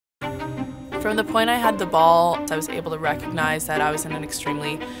From the point I had the ball, I was able to recognize that I was in an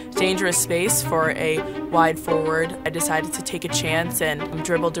extremely dangerous space for a wide forward. I decided to take a chance and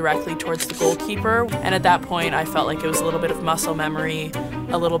dribble directly towards the goalkeeper. And at that point, I felt like it was a little bit of muscle memory,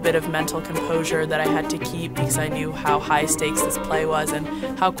 a little bit of mental composure that I had to keep because I knew how high stakes this play was and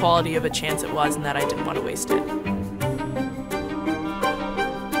how quality of a chance it was and that I didn't want to waste it.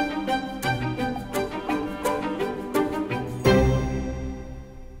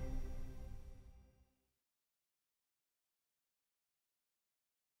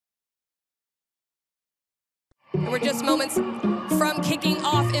 We're just moments from kicking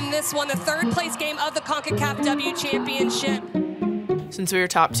off in this one, the third place game of the CONCACAF W Championship. Since we were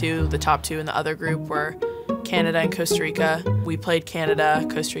top two, the top two in the other group were Canada and Costa Rica. We played Canada,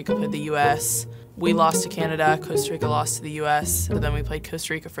 Costa Rica played the US. We lost to Canada, Costa Rica lost to the US. So then we played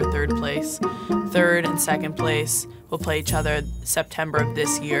Costa Rica for third place. Third and second place will play each other September of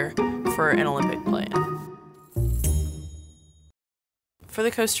this year for an Olympic play-in. For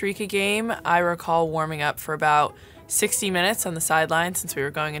the Costa Rica game, I recall warming up for about 60 minutes on the sideline since we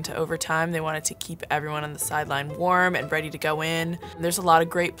were going into overtime. They wanted to keep everyone on the sideline warm and ready to go in. There's a lot of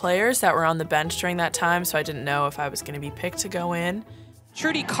great players that were on the bench during that time, so I didn't know if I was going to be picked to go in.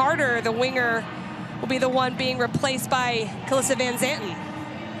 Trudy Carter, the winger, will be the one being replaced by Kiki van Zanten.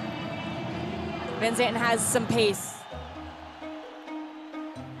 Van Zanten has some pace.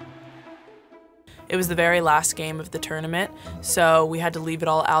 It was the very last game of the tournament, so we had to leave it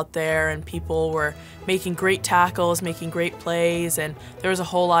all out there, and people were making great tackles, making great plays, and there was a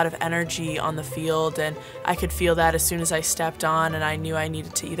whole lot of energy on the field, and I could feel that as soon as I stepped on, and I knew I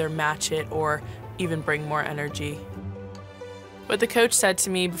needed to either match it or even bring more energy. What the coach said to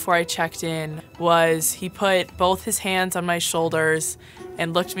me before I checked in was he put both his hands on my shoulders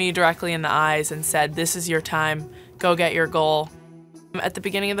and looked me directly in the eyes and said, "This is your time, go get your goal." At the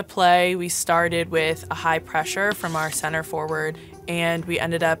beginning of the play, we started with a high pressure from our center forward, and we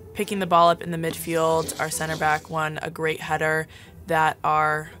ended up picking the ball up in the midfield. Our center back won a great header that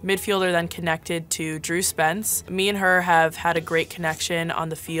our midfielder then connected to Drew Spence. Me and her have had a great connection on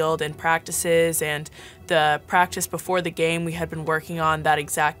the field in practices, and the practice before the game, we had been working on that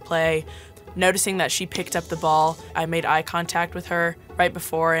exact play. Noticing that she picked up the ball, I made eye contact with her right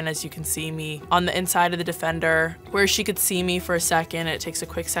before, and as you can see me on the inside of the defender, where she could see me for a second, it takes a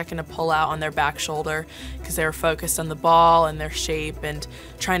quick second to pull out on their back shoulder because they were focused on the ball and their shape and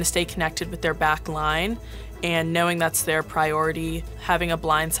trying to stay connected with their back line. And knowing that's their priority, having a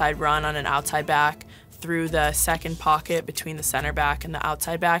blindside run on an outside back through the second pocket between the center back and the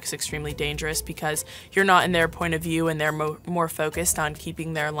outside back is extremely dangerous because you're not in their point of view and they're more focused on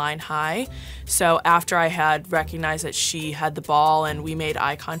keeping their line high. So after I had recognized that she had the ball and we made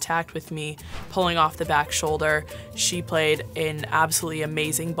eye contact with me pulling off the back shoulder, she played an absolutely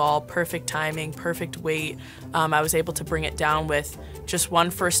amazing ball, perfect timing, perfect weight. I was able to bring it down with just one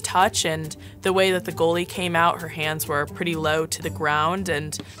first touch, and the way that the goalie came out, her hands were pretty low to the ground,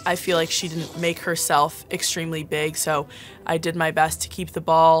 and I feel like she didn't make herself extremely big, so I did my best to keep the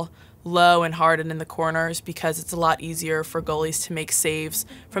ball low and hard and in the corners because it's a lot easier for goalies to make saves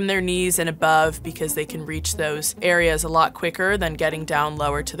from their knees and above because they can reach those areas a lot quicker than getting down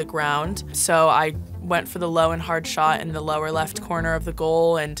lower to the ground. So I went for the low and hard shot in the lower left corner of the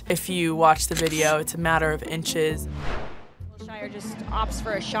goal, and if you watch the video, it's a matter of inches. Shire just opts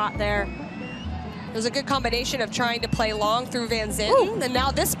for a shot there. It was a good combination of trying to play long through Van Zanten, and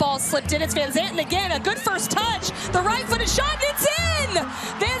now this ball slipped in. It's Van Zanten again, a good first touch. The right-footed shot, and it's in!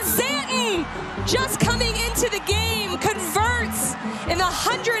 Van Zanten, just coming into the game, converts in the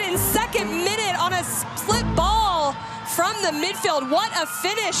 102nd minute on a split ball from the midfield. What a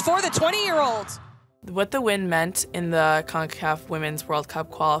finish for the 20-year-old. What the win meant in the CONCACAF Women's World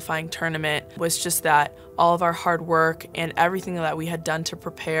Cup qualifying tournament was just that all of our hard work and everything that we had done to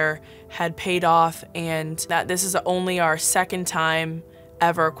prepare had paid off, and that this is only our second time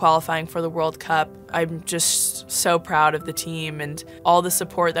ever qualifying for the World Cup. I'm just so proud of the team and all the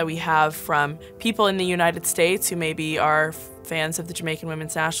support that we have from people in the United States who maybe are fans of the Jamaican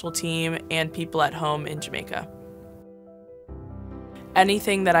Women's National Team and people at home in Jamaica.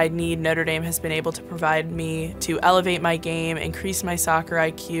 Anything that I need, Notre Dame has been able to provide me to elevate my game, increase my soccer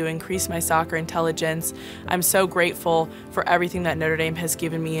IQ, increase my soccer intelligence. I'm so grateful for everything that Notre Dame has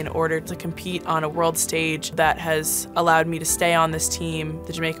given me in order to compete on a world stage that has allowed me to stay on this team,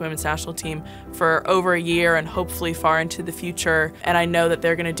 the Jamaican Women's National Team, for over a year and hopefully far into the future. And I know that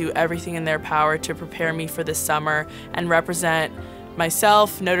they're going to do everything in their power to prepare me for this summer and represent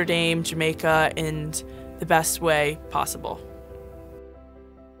myself, Notre Dame, Jamaica in the best way possible.